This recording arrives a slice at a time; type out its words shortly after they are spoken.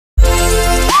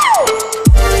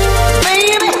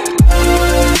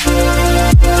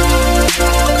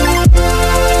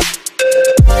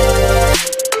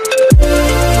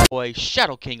boy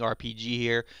Shadow King RPG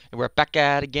here, and we're back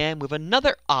at it again with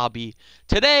another obby.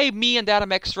 Today, me and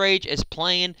Adam X Rage is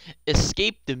playing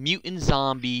Escape the Mutant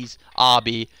Zombies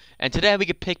obby, and today we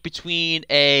could pick between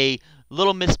a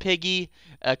Little Miss Piggy,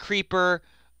 a Creeper,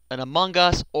 an Among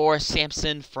Us, or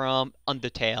Samson from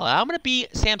Undertale. I'm gonna be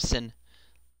Samson.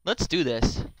 Let's do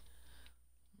this.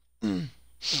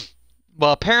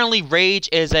 Well, apparently Rage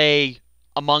is a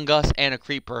Among Us and a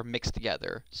Creeper mixed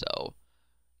together, so.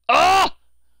 Ah!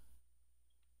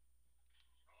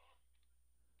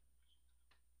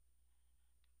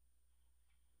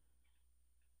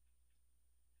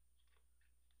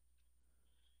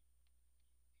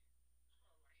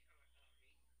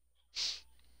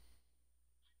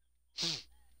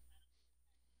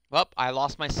 Well, I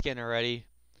lost my skin already.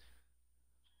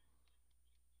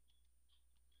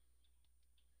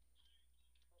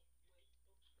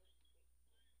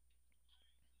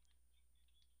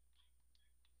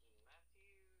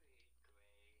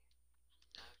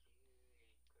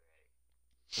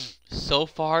 So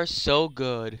far, so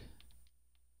good.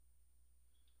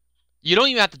 You don't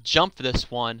even have to jump for this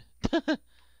one.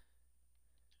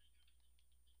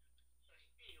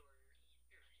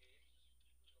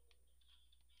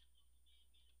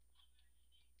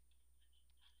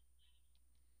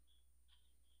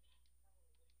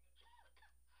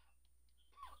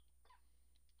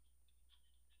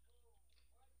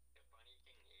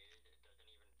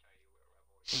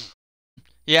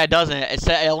 Yeah, it doesn't. It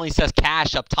only says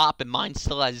cash up top, and mine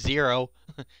still has 0.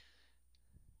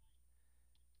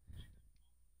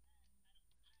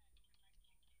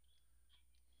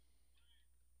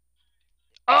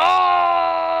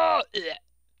 Oh!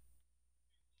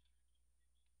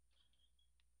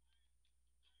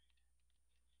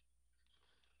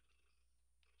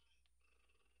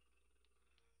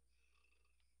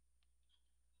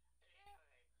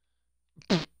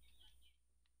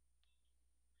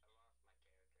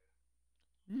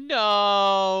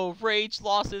 No! Rage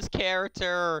lost his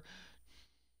character.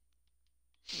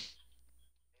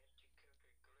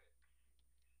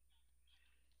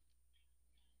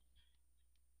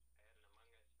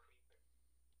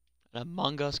 An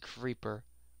Among Us Creeper.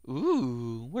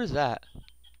 Ooh, what is that?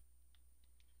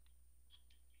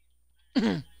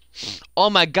 Oh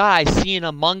my god, I see an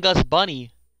Among Us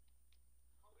bunny.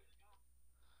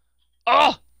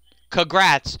 Oh!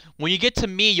 Congrats. When you get to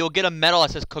me, you'll get a medal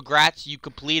that says, congrats, you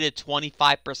completed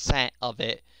 25% of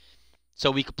it.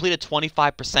 So we completed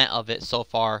 25% of it so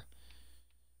far.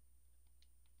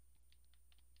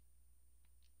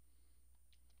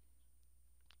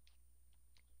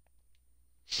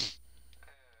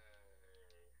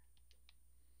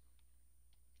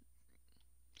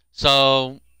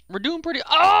 So, we're doing pretty...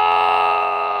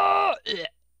 Oh!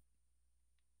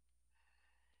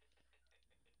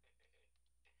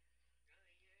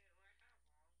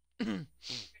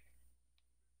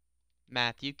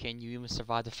 Matthew, can you even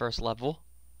survive the first level?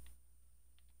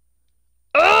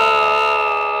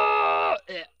 Oh!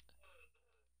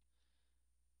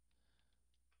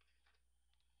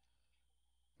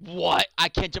 What? I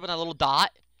can't jump on that little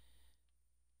dot?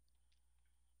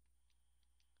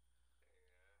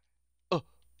 Uh,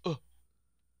 uh.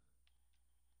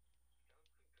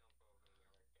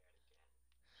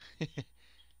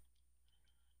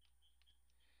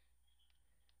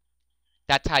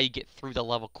 That's how you get through the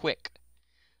level quick.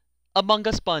 Among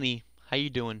Us Bunny, how you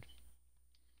doing?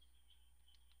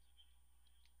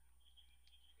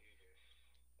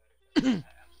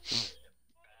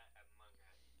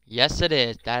 Yes, it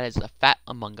is. That is a fat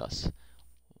Among Us.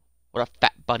 What a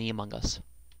fat bunny Among Us.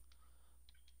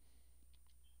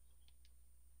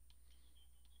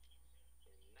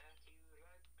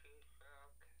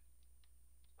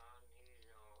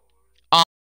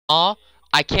 Aw,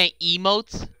 I can't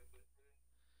emote.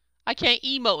 I can't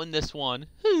emote in this one.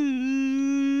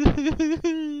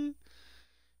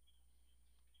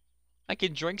 I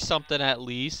can drink something at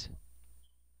least.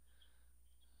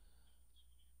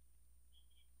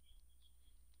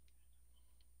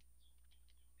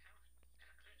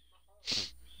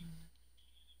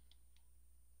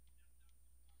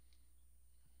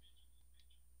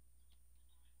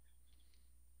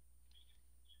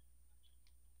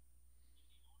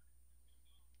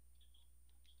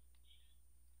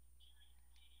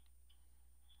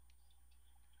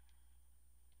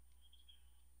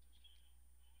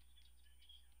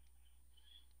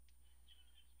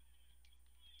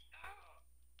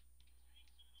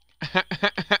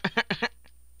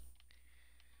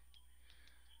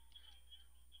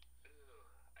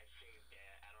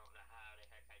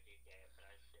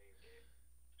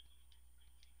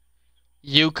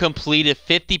 You completed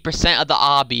 50% of the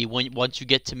obby once you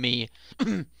get to me.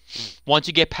 Once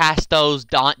you get past those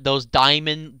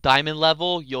diamond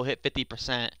level, you'll hit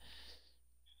 50%.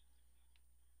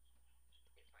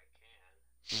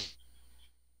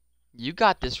 You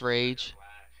got this, Rage.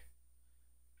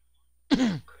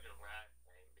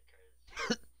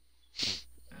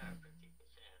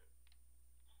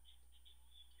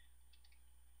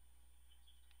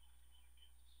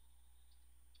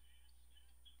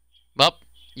 Well,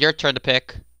 your turn to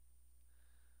pick.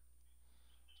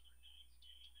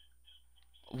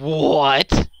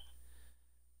 What?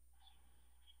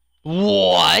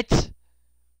 What?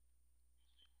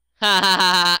 Ha ha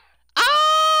ha!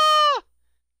 Ah!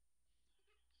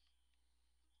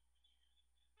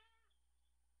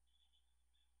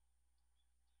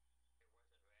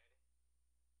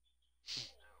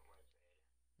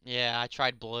 Yeah, I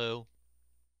tried blue.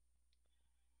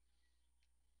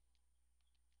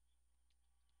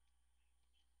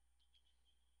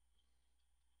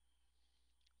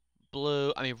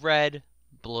 Red,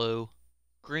 blue,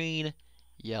 green,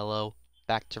 yellow,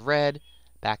 back to red,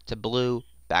 back to blue,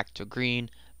 back to green,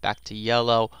 back to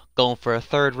yellow, going for a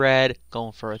third red,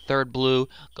 going for a third blue,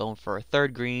 going for a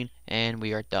third green, and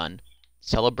we are done.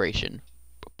 Celebration.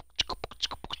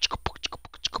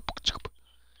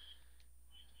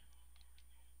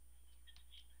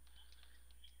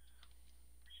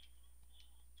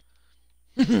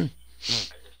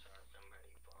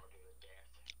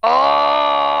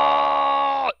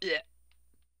 Oh! Yeah.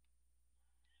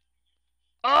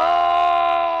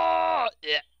 Oh!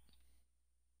 Yeah.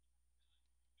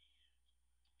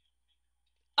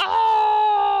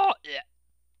 Oh! Yeah.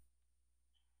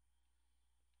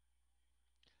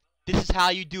 This is how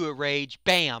you do it, Rage.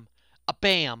 Bam. A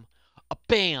bam. A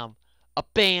bam. A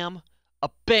bam. A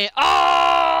bam.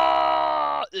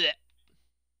 Oh! Yeah.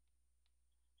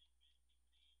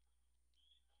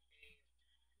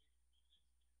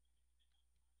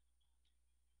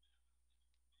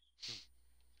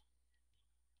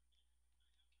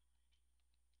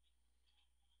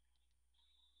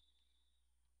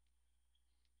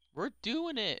 We're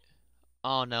doing it.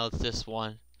 Oh no, it's this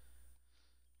one.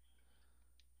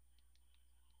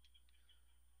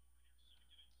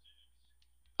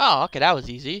 Oh, okay, that was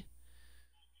easy.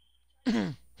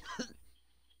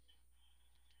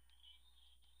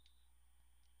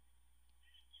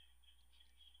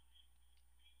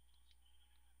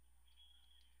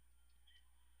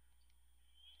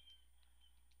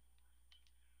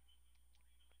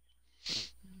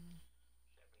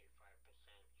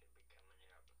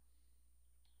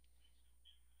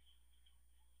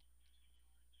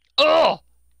 Oh!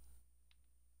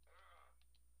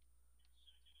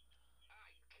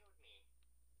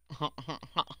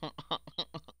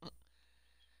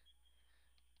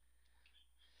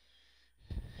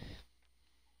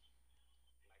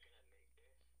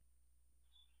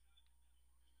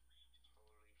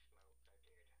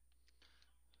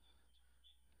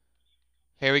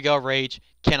 Here we go, Rage.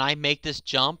 Can I make this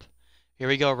jump? Here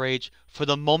we go, Rage. For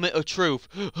the moment of truth.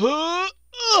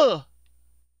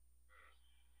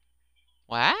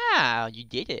 Wow, you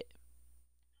did it.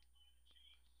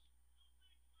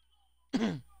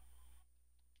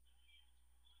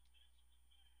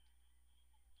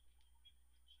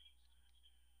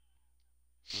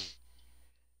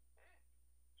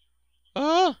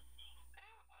 Oh,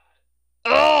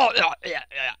 oh, yeah, yeah,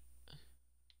 yeah.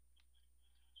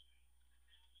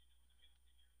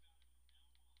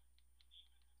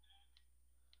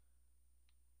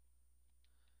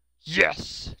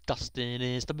 Yes, Dustin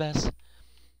is the best.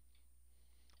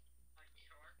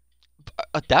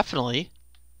 Definitely.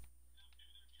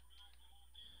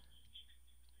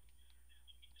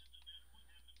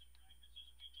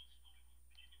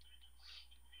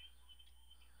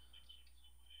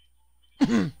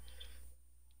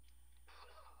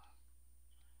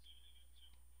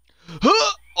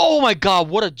 Oh my god,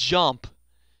 what a jump.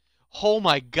 Oh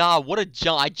my god, what a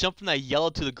jump. I jumped from that yellow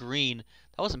to the green.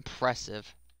 That was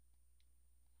impressive.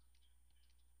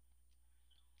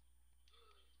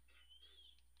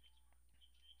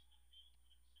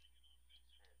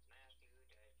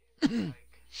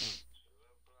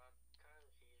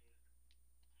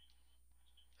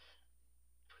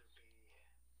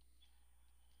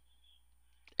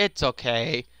 It's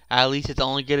okay. At least it's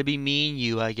only gonna be me and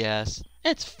you, I guess.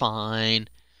 It's fine.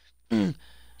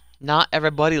 Not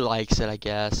everybody likes it, I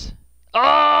guess.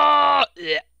 Oh!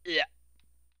 Yeah, yeah.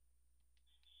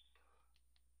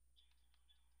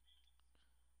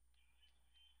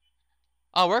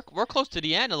 Oh, we're close to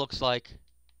the end, it looks like.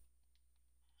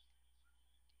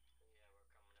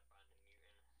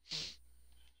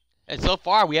 And so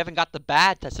far, we haven't got the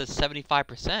bat that says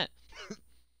 75%.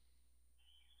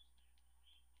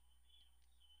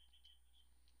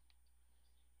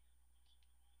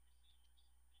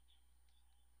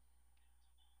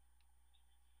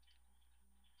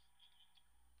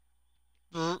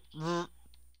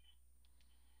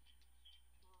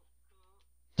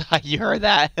 You heard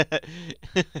that?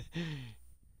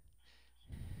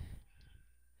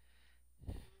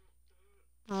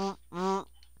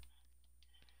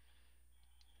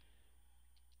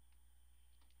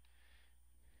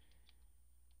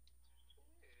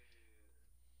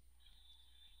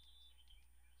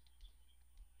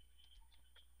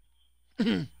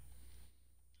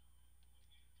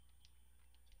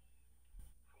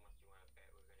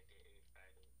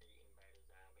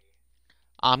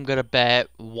 I'm gonna bet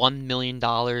 $1 million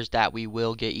that we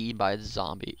will get eaten by the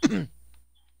zombie.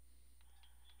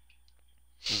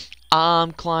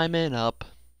 I'm climbing up.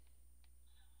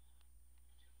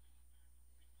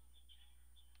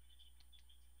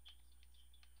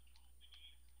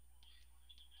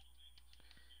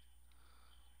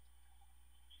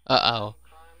 Uh-oh.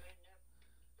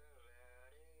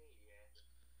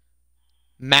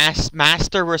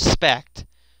 Master respect.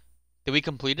 Did we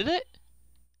completed it?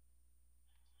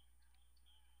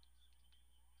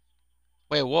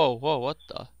 Wait, whoa, what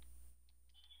the?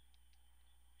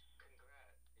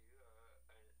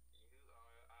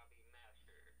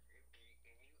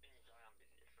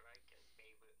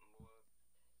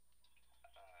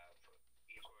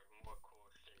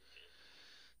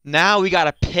 Now we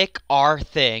gotta pick our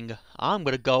thing. I'm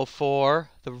gonna go for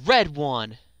the red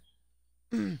one.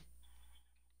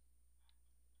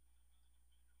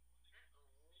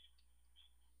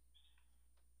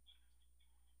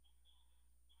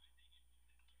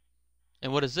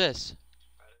 And what is this?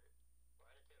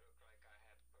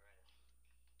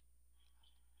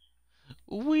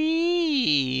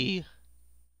 Wee!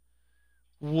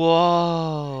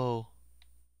 Whoa!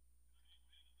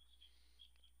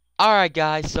 Alright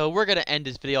guys, so we're gonna end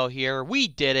this video here. We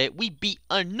did it. We beat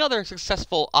another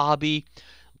successful obby.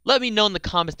 Let me know in the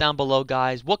comments down below,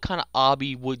 guys, what kind of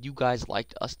obby would you guys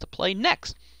like us to play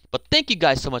next? But thank you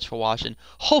guys so much for watching.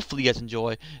 Hopefully you guys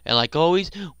enjoy. And like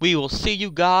always, we will see you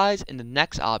guys in the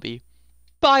next obby.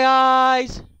 Bye,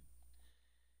 guys!